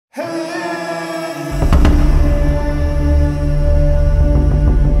Good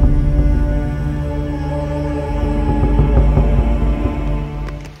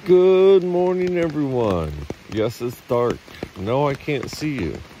morning, everyone. Yes, it's dark. No, I can't see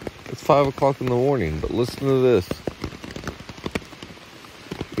you. It's 5 o'clock in the morning, but listen to this.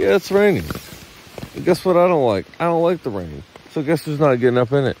 Yeah, it's raining. And guess what I don't like? I don't like the rain. So guess who's not getting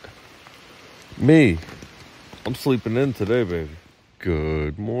up in it? Me. I'm sleeping in today, baby.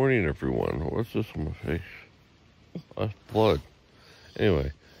 Good morning, everyone. What's this on my face? That's blood.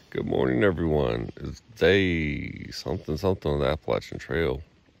 Anyway, good morning, everyone. It's day something on the Appalachian Trail.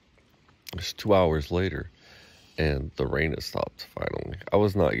 It's 2 hours later, and the rain has stopped finally. I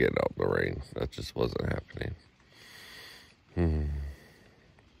was not getting out in the rain. That just wasn't happening.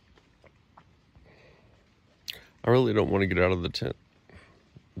 I really don't want to get out of the tent.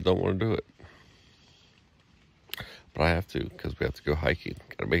 Don't want to do it. But I have to, because we have to go hiking.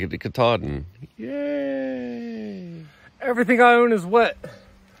 Gotta make it to Katahdin. Yay! Everything I own is wet.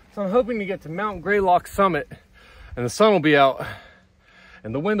 So I'm hoping to get to Mount Greylock summit, and the sun will be out,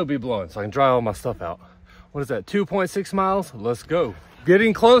 and the wind will be blowing, so I can dry all my stuff out. What is that, 2.6 miles? Let's go.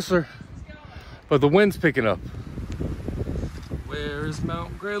 Getting closer, but the wind's picking up. Where is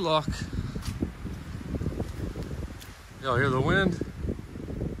Mount Greylock? Y'all hear the wind?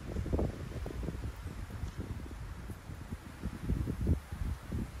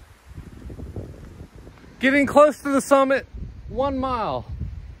 Getting close to the summit, 1 mile.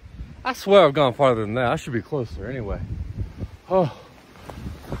 I swear I've gone farther than that. I should be closer anyway. Oh,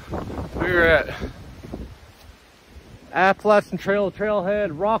 we're at Appalachian Trail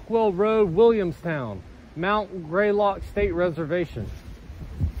Trailhead, Rockwell Road, Williamstown, Mount Greylock State Reservation.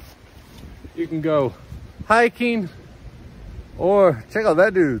 You can go hiking or check out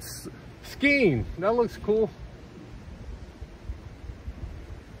that dude skiing. That looks cool.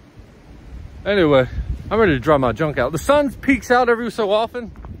 Anyway, I'm ready to dry my junk out. The sun peeks out every so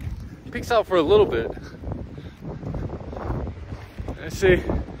often. Peeks out for a little bit. And see,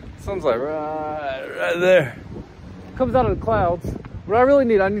 the sun's like right there. Comes out of the clouds. What I really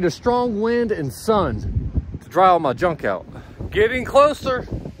need, I need a strong wind and sun to dry all my junk out. Getting closer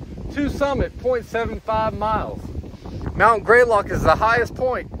to summit, 0.75 miles. Mount Greylock is the highest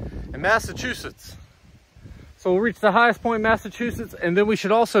point in Massachusetts. So we'll reach the highest point in Massachusetts, and then we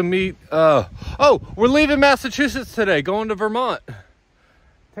should also meet, oh, we're leaving Massachusetts today, going to Vermont.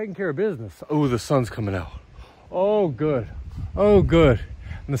 Taking care of business. Oh, the sun's coming out. Oh, good. Oh, good.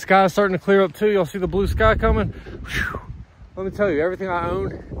 And the sky's starting to clear up too. Y'all see the blue sky coming? Whew. Let me tell you, everything I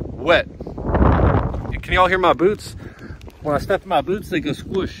own, wet. Can y'all hear my boots? When I step in my boots, they go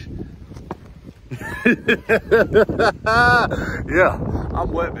squish. Yeah,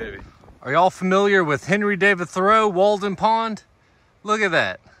 I'm wet, baby. Are y'all familiar with Henry David Thoreau, Walden Pond? Look at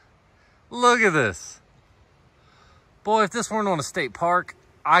that. Look at this. Boy, if this weren't on a state park,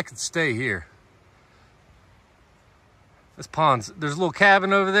 I could stay here. This pond's, there's a little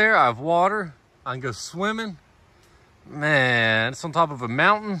cabin over there. I have water. I can go swimming. Man, it's on top of a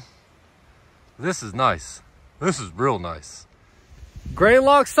mountain. This is nice. This is real nice.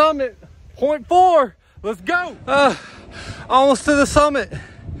 Greylock Summit, 0.4. Let's go. Almost to the summit.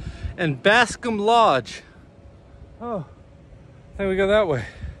 And Bascom Lodge. Oh, I think we go that way.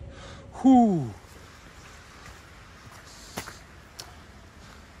 Whew.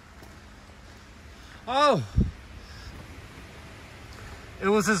 Oh, it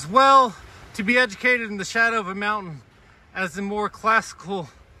was as well to be educated in the shadow of a mountain as the more classical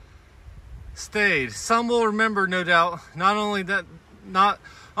stayed. Some will remember, no doubt, not only that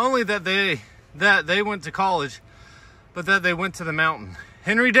they went to college, but that they went to the mountain.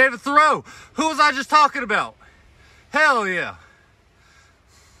 Henry David Thoreau, who was I just talking about? Hell yeah.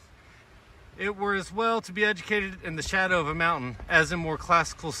 It were as well to be educated in the shadow of a mountain as in more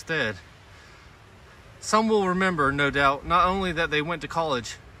classical stead. Some will remember, no doubt, not only that they went to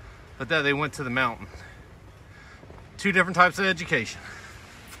college, but that they went to the mountain. Two different types of education.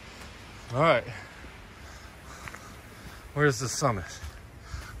 All right. Where's the summit?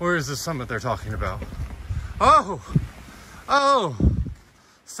 Where is the summit they're talking about? Oh,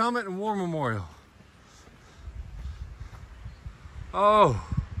 Summit and War Memorial. Oh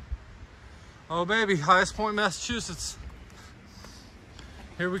baby, highest point in Massachusetts.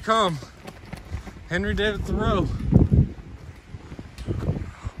 Here we come. Henry David Thoreau.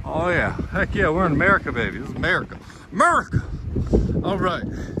 Oh yeah, heck yeah, we're in America, baby. This is America. America!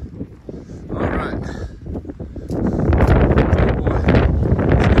 All right. Oh boy, let's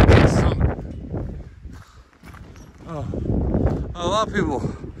go to the summit. Oh, a lot of people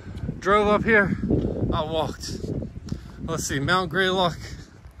drove up here. I walked. Let's see, Mount Greylock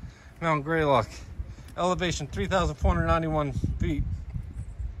Mount Greylock, elevation 3,491 feet.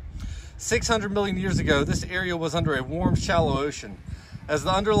 600 million years ago, this area was under a warm, shallow ocean. As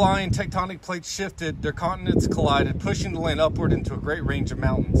the underlying tectonic plates shifted, their continents collided, pushing the land upward into a great range of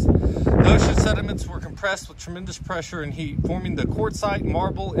mountains. The ocean sediments were compressed with tremendous pressure and heat, forming the quartzite,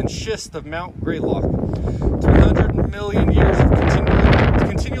 marble, and schist of Mount Greylock. 300 million years of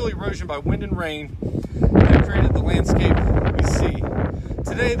continual erosion by wind and rain have created the landscape we see.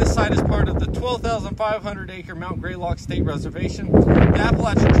 Today, the site is part of the 12,500-acre Mount Greylock State Reservation. The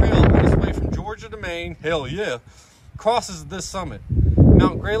Appalachian Trail, on its way from Georgia to Maine, hell yeah, crosses this summit.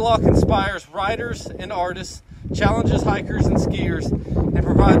 Mount Greylock inspires riders and artists, challenges hikers and skiers, and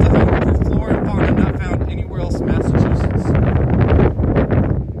provides a home for flora and fauna not found anywhere else in Massachusetts.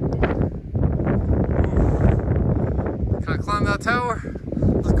 Can I climb that tower?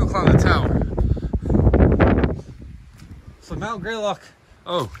 Let's go climb the tower. So Mount Greylock,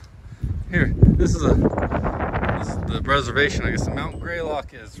 oh, here, this is the reservation, I guess. The Mount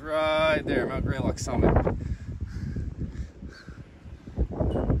Greylock is right there, Mount Greylock Summit.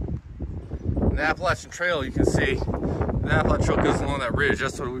 The Appalachian Trail, you can see, the Appalachian Trail goes along that ridge.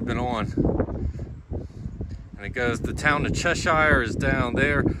 That's what we've been on. And it goes, the town of Cheshire is down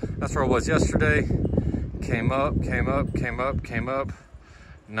there. That's where I was yesterday. Came up, came up, came up, came up.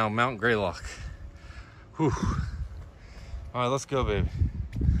 Now Mount Greylock. Whew. All right, let's go, baby.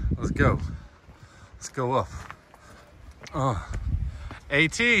 Let's go. Let's go up.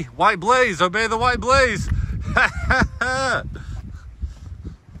 AT, white blaze, obey the white blaze.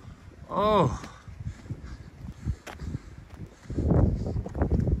 Oh.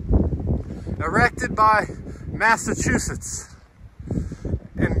 Erected by Massachusetts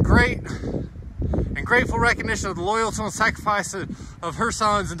in grateful recognition of the loyalty and sacrifice of her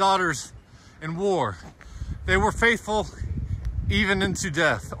sons and daughters in war. They were faithful even unto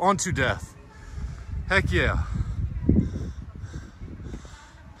death. Heck yeah.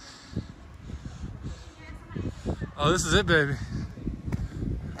 Oh, this is it, baby.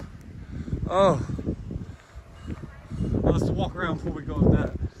 Oh. Let's walk around before we go with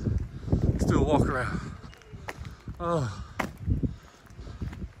that. Let's do a walk around. Oh.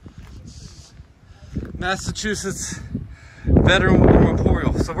 Massachusetts Veteran War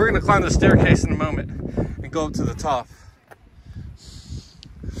Memorial. So we're gonna climb the staircase in a moment and go up to the top.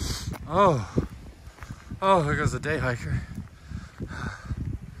 Oh. Oh, there goes a day hiker.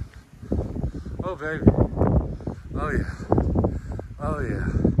 Oh, baby. Oh, yeah. Oh, yeah.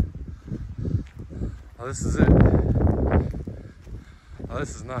 Oh, this is it. Oh,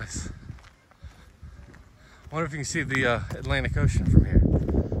 this is nice. I wonder if you can see the Atlantic Ocean from here.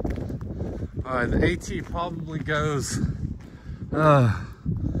 All right, the AT probably goes, I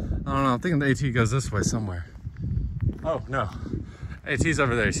don't know, I'm thinking the AT goes this way somewhere. Oh, no. AT's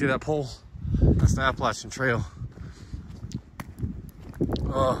over there. You see that pole? That's the Appalachian Trail.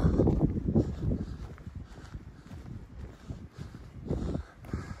 Oh.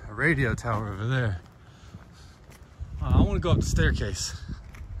 A radio tower over there. I want to go up the staircase.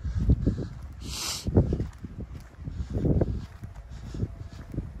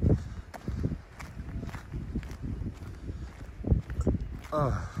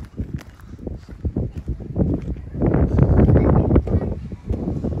 All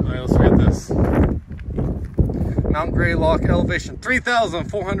right, let's read this. Mount Greylock, elevation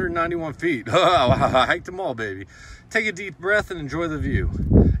 3,491 feet. I hiked them all, baby. Take a deep breath and enjoy the view.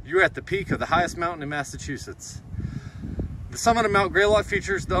 You're at the peak of the highest mountain in Massachusetts. The summit of Mount Greylock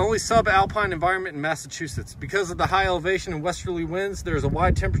features the only subalpine environment in Massachusetts. Because of the high elevation and westerly winds, there is a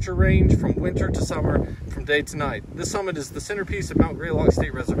wide temperature range from winter to summer, from day to night. This summit is the centerpiece of Mount Greylock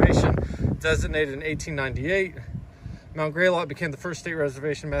State Reservation, designated in 1898. Mount Greylock became the first state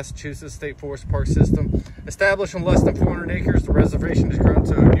reservation in Massachusetts State Forest Park System. Established on less than 400 acres, the reservation has grown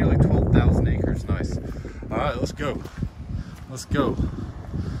to nearly 12,000 acres. Nice. All right, let's go. Let's go.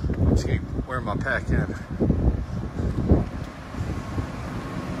 I'm just gonna wear my pack in.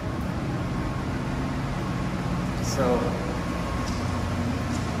 So,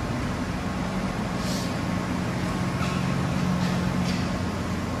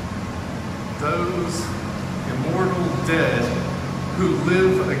 those immortal dead who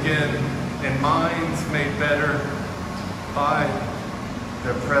live again in minds made better by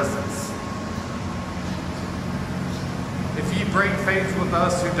their presence. If ye break faith with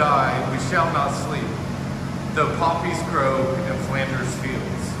us who die, we shall not sleep, though poppies grow in Flanders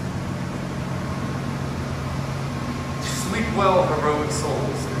fields. Sleep well, heroic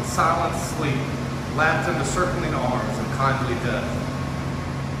souls, in silent sleep, lapped in the circling arms of kindly death.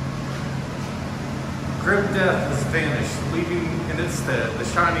 Grim death has vanished, leaving in its stead the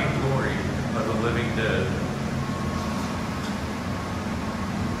shining glory of the living dead.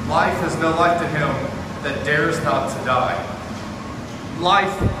 Life is no life to him that dares not to die.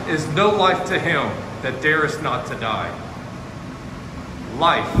 Life is no life to him that dares not to die.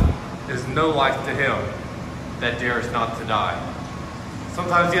 Life is no life to him that dares not to die.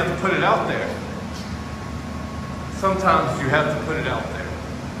 Sometimes you have to put it out there. Sometimes you have to put it out there.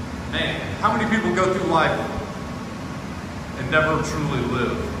 Man, how many people go through life and never truly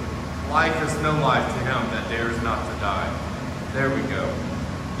live? Life is no life to him that dares not to die. There we go.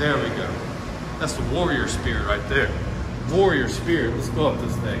 There we go. That's the warrior spirit right there. Warrior spirit. Let's go up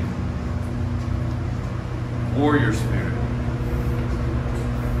this thing. Warrior spirit.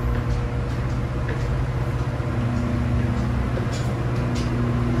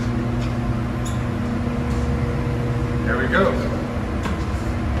 There we go.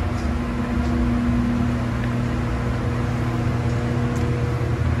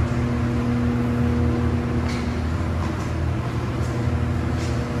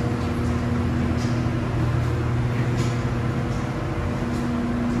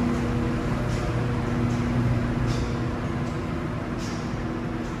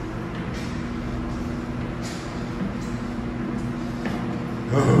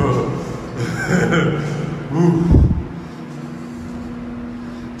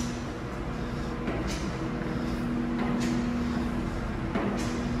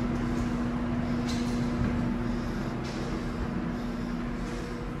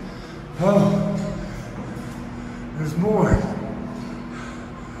 Oh, there's more.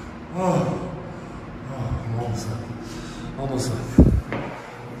 Oh, I'm almost up. Almost up.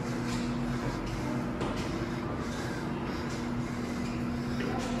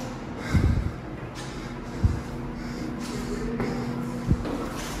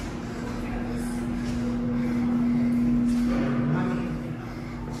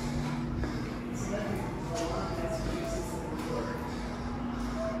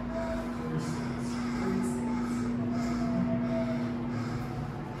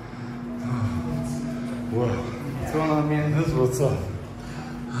 Whoa. What's going on, man? This is what's up.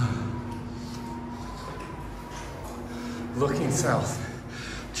 Looking south.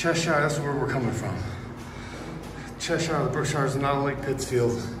 Cheshire, that's where we're coming from. Cheshire, the Berkshires, and not Lake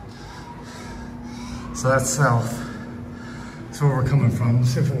Pittsfield. So that's south. That's where we're coming from.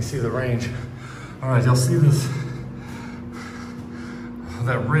 Let's see if we can see the range. All right, y'all see this?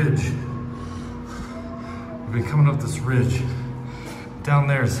 That ridge. We've been coming up this ridge. Down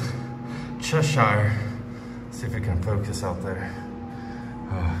there's Cheshire. See if it can focus out there.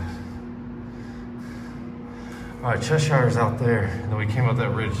 All right, Cheshire's out there. And then we came up that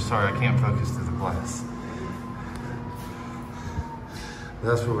ridge. Sorry, I can't focus through the glass.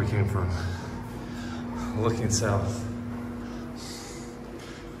 That's where we came from. Looking south.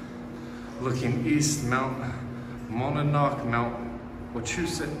 Looking east, Mount Monadnock, Mount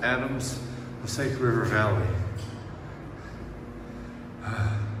Wachusett, Adams, Passaic River Valley.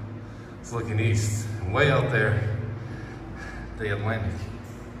 It's looking east. And way out there, the Atlantic.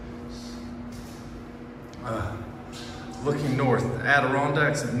 Looking north, the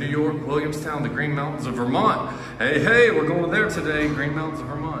Adirondacks of New York, Williamstown, the Green Mountains of Vermont. Hey, hey, we're going there today. Green Mountains of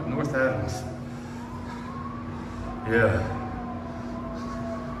Vermont, North Adams. Yeah.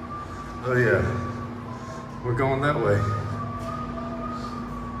 Oh yeah. We're going that way.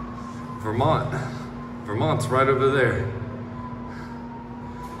 Vermont. Vermont's right over there.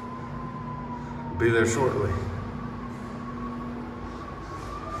 We'll be there shortly.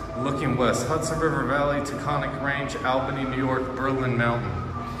 Looking west, Hudson River Valley, Taconic Range, Albany, New York, Berlin Mountain.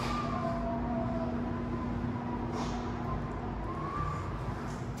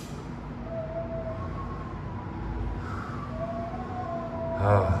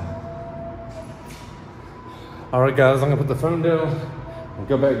 All right, guys, I'm gonna put the phone down and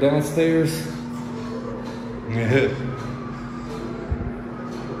go back downstairs.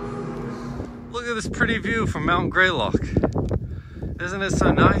 Look at this pretty view from Mount Greylock. Isn't it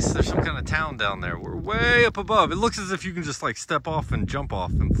so nice? There's some kind of town down there. We're way up above. It looks as if you can just like step off and jump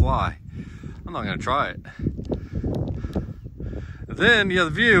off and fly. I'm not gonna try it. Then you have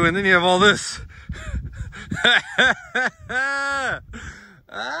the view, and then you have all this.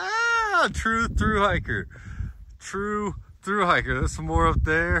 True through hiker. True through hiker. There's some more up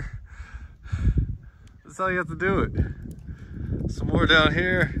there. That's how you have to do it. Some more down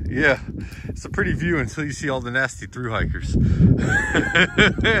here. Yeah, it's a pretty view until you see all the nasty through hikers.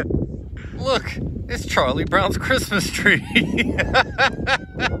 Look, it's Charlie Brown's Christmas tree.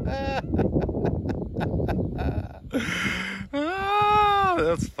 Oh,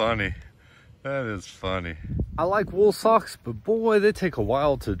 that's funny. That is funny. I like wool socks, but boy, they take a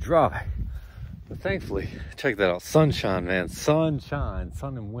while to dry. But thankfully, check that out. Sunshine, man. Sunshine,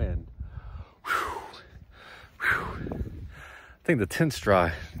 sun and wind. Whew. Whew. I think the tent's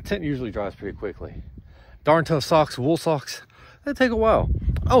dry. The tent usually dries pretty quickly. Darn tough socks, wool socks, they take a while.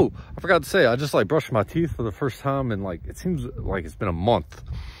 Oh, I forgot to say, I just like brushed my teeth for the first time in like, it seems like it's been a month.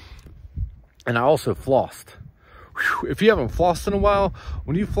 And I also flossed. Whew. If you haven't flossed in a while,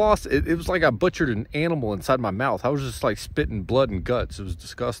 when you floss, it was like I butchered an animal inside my mouth. I was just like spitting blood and guts. It was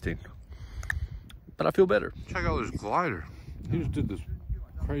disgusting. But I feel better. Check out this glider. He just did this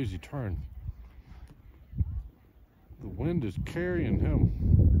crazy turn. The wind is carrying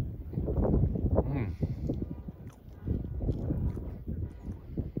him.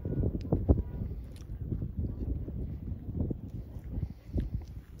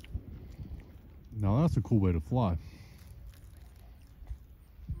 Now that's a cool way to fly.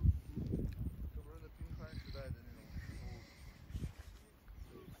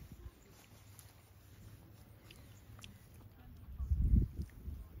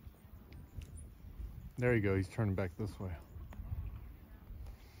 There you go, he's turning back this way.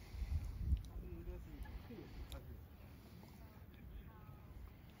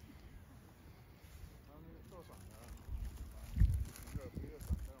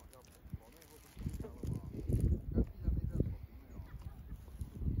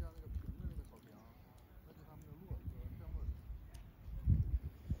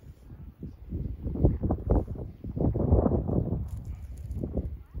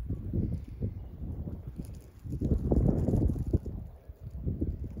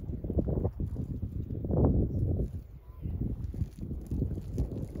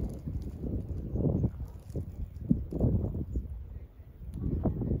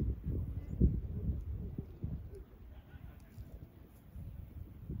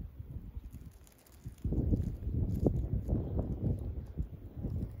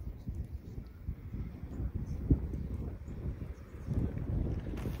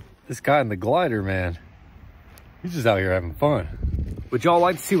 This guy in the glider, man, he's just out here having fun. Would y'all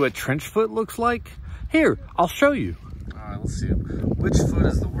like to see what trench foot looks like? Here, I'll show you. All right, let's see. Which foot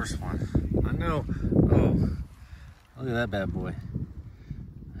is the worst one? I know. Oh, look at that bad boy.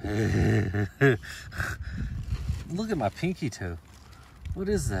 Look at my pinky toe. What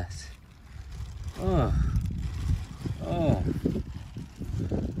is that? Oh. Oh.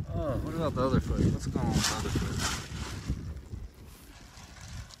 Oh, what about the other foot? What's going on with the other foot?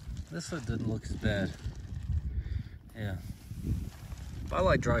 This foot didn't look as bad. Yeah. But I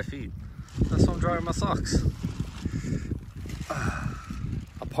like dry feet. That's why I'm drying my socks.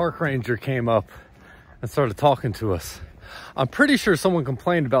 A park ranger came up and started talking to us. I'm pretty sure someone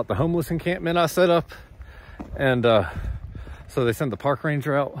complained about the homeless encampment I set up. And so they sent the park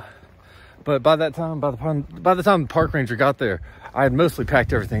ranger out. But by the time the park ranger got there, I had mostly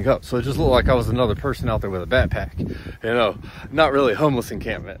packed everything up. So it just looked like I was another person out there with a backpack. You know, not really a homeless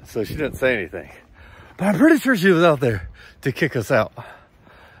encampment. So she didn't say anything. But I'm pretty sure she was out there to kick us out.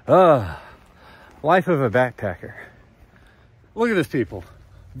 Life of a backpacker. Look at this, people.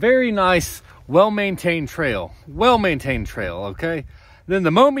 Very nice, well-maintained trail. Well-maintained trail, okay? Then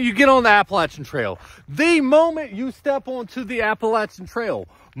the moment you get on the Appalachian Trail, the moment you step onto the Appalachian Trail,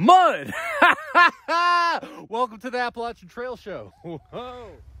 mud! Welcome to the Appalachian Trail Show.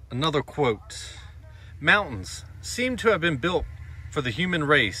 Whoa. Another quote. Mountains seem to have been built for the human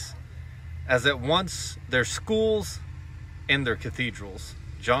race as at once their schools and their cathedrals.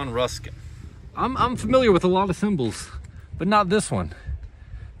 John Ruskin. I'm familiar with a lot of symbols, but not this one.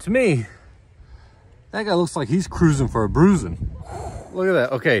 To me, that guy looks like he's cruising for a bruising. Look at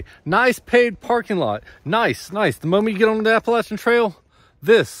that. Okay, nice paved parking lot. Nice, nice. The moment you get on the Appalachian Trail,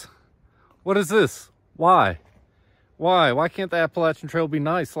 this. What is this? Why? Why can't the Appalachian Trail be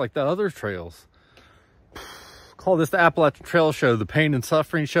nice like the other trails? Call this the Appalachian Trail Show, the pain and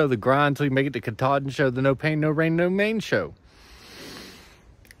suffering show, the grind until you make it to Katahdin show, the no pain, no rain, no main show.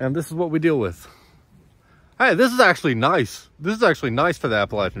 And this is what we deal with. Hey, this is actually nice. This is actually nice for the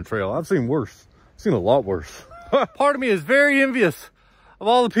Appalachian Trail. I've seen worse. I've seen a lot worse. Part of me is very envious of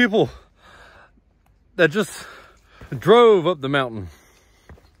all the people that just drove up the mountain,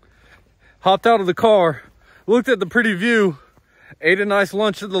 hopped out of the car, looked at the pretty view, ate a nice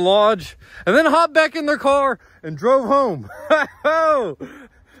lunch at the lodge, and then hopped back in their car and drove home.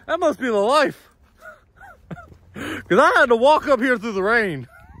 That must be the life. Because I had to walk up here through the rain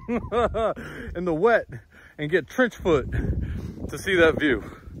in the wet and get trench foot to see that view.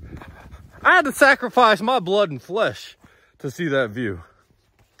 I had to sacrifice my blood and flesh to see that view.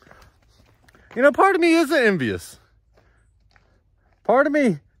 You know, part of me isn't envious. Part of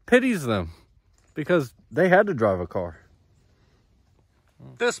me pities them. because they had to drive a car.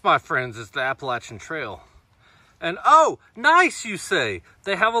 This, my friends, is the Appalachian Trail. And oh, nice, you say.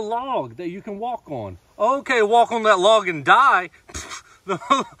 They have a log that you can walk on. Okay, walk on that log and die.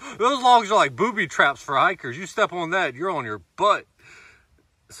 Those logs are like booby traps for hikers. You step on that, you're on your butt.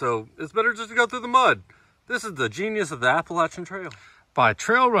 So it's better just to go through the mud. This is the genius of the Appalachian Trail. By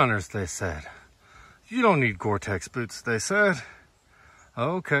trail runners, they said. You don't need Gore-Tex boots, they said.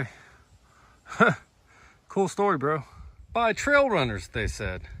 Okay. Cool story, bro. By trail runners, they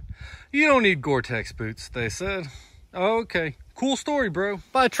said. You don't need Gore-Tex boots, they said. Okay. Cool story, bro.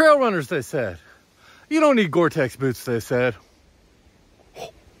 By trail runners, they said. You don't need Gore-Tex boots, they said.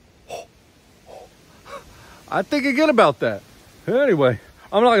 I think again about that. Anyway,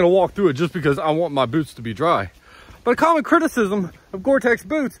 I'm not going to walk through it just because I want my boots to be dry. But a common criticism of Gore-Tex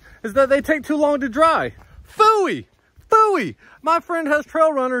boots is that they take too long to dry. Phooey! Phooey! My friend has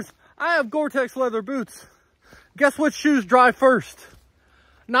trail runners. I have Gore-Tex leather boots. Guess which shoes dry first?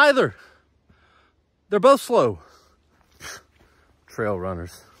 Neither. They're both slow. Trail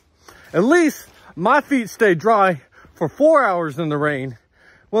runners. At least my feet stay dry for 4 hours in the rain.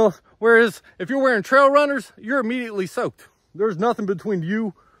 Well, whereas if you're wearing trail runners, you're immediately soaked. There's nothing between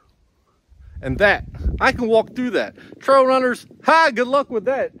you and that. I can walk through that. Trail runners, good luck with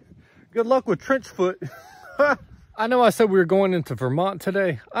that. Good luck with trench foot. I know I said we were going into Vermont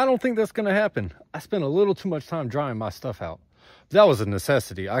today. I don't think that's going to happen. I spent a little too much time drying my stuff out. That was a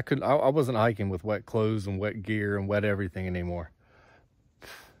necessity. I wasn't hiking with wet clothes and wet gear and wet everything anymore.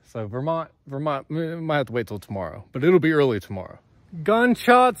 So Vermont, we might have to wait till tomorrow, but it'll be early tomorrow.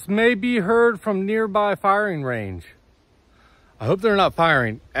 Gunshots may be heard from nearby firing range. I hope they're not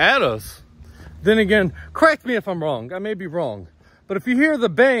firing at us. Then again, correct me if I'm wrong. I may be wrong. But if you hear the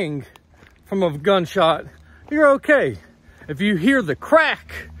bang from a gunshot, you're okay. If you hear the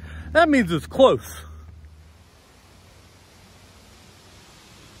crack, that means it's close.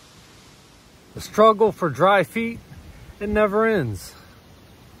 The struggle for dry feet, it never ends.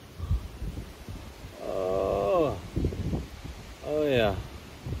 Oh yeah.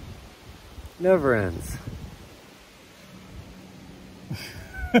 Never ends.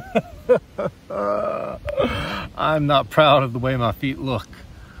 I'm not proud of the way my feet look.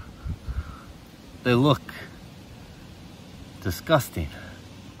 They look disgusting.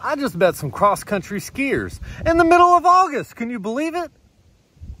 I just met some cross-country skiers in the middle of August. Can you believe it?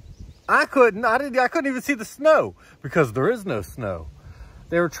 I couldn't even see the snow because there is no snow.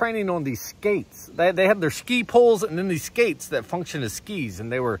 They were training on these skates. They had their ski poles and then these skates that function as skis,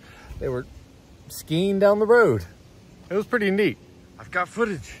 and they were skiing down the road. It was pretty neat. I've got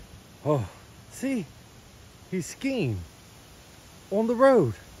footage. Oh, see, he's skiing on the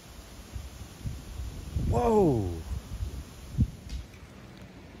road. Whoa.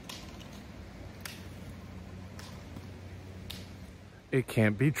 It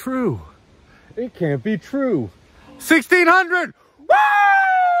can't be true. It can't be true. 1,600! Woo!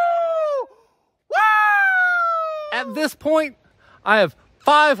 Woo! At this point, I have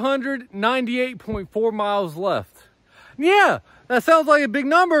 598.4 miles left. Yeah, that sounds like a big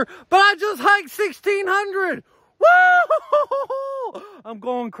number, but I just hiked 1,600! Woo! I'm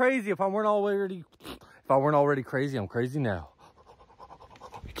going crazy. If I weren't already crazy, I'm crazy now.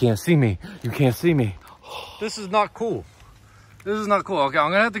 You can't see me. You can't see me. This is not cool. This is not cool. Okay, I'm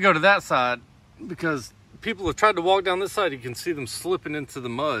gonna have to go to that side because people have tried to walk down this side. You can see them slipping into the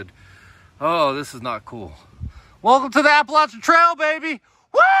mud. Oh, this is not cool. Welcome to the Appalachian Trail, baby.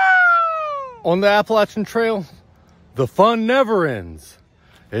 Woo! On the Appalachian Trail, the fun never ends.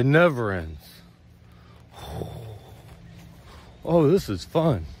 It never ends. Oh, this is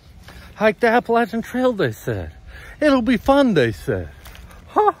fun. Hike the Appalachian Trail, they said. It'll be fun, they said.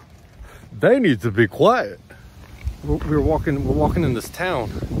 Huh? They need to be quiet. We're walking in this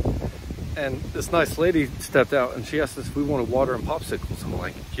town, and this nice lady stepped out and she asked us if we wanted water and popsicles. I'm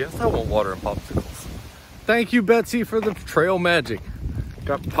like, yes, I want water and popsicles. Thank you, Betsy, for the trail magic.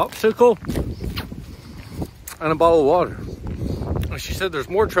 Got popsicle and a bottle of water. And she said there's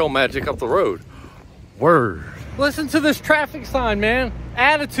more trail magic up the road. Word. Listen to this traffic sign, man.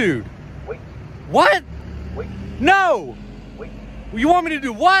 Attitude. Wait. What? Wait. No. Wait. You want me to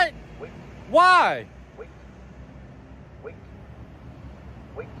do what? Wait. Why? Wait. Wait.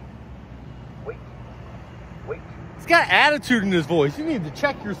 Wait. Wait. Wait. He's got attitude in his voice. You need to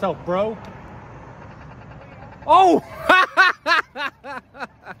check yourself, bro. Oh!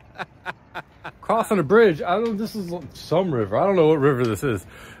 Crossing a bridge. I don't know, this is some river. I don't know what river this is.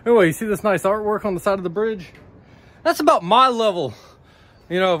 Anyway, you see this nice artwork on the side of the bridge? That's about my level,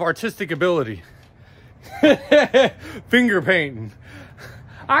 you know, of artistic ability. Finger painting.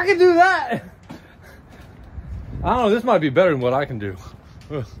 I can do that. I don't know, this might be better than what I can do.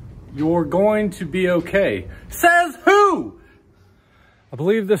 You're going to be okay. Says who? I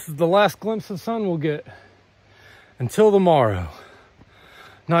believe this is the last glimpse of sun we'll get. Until tomorrow.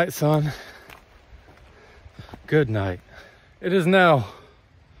 Night, son. Good night. It is now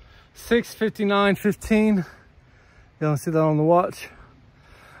 6:59:15. You don't see that on the watch.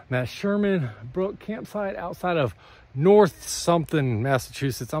 I'm at Sherman Brook campsite outside of North something,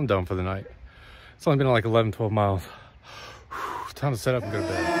 Massachusetts. I'm done for the night. It's only been like 11, 12 miles. Whew, time to set up and go to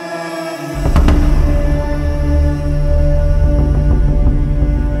bed.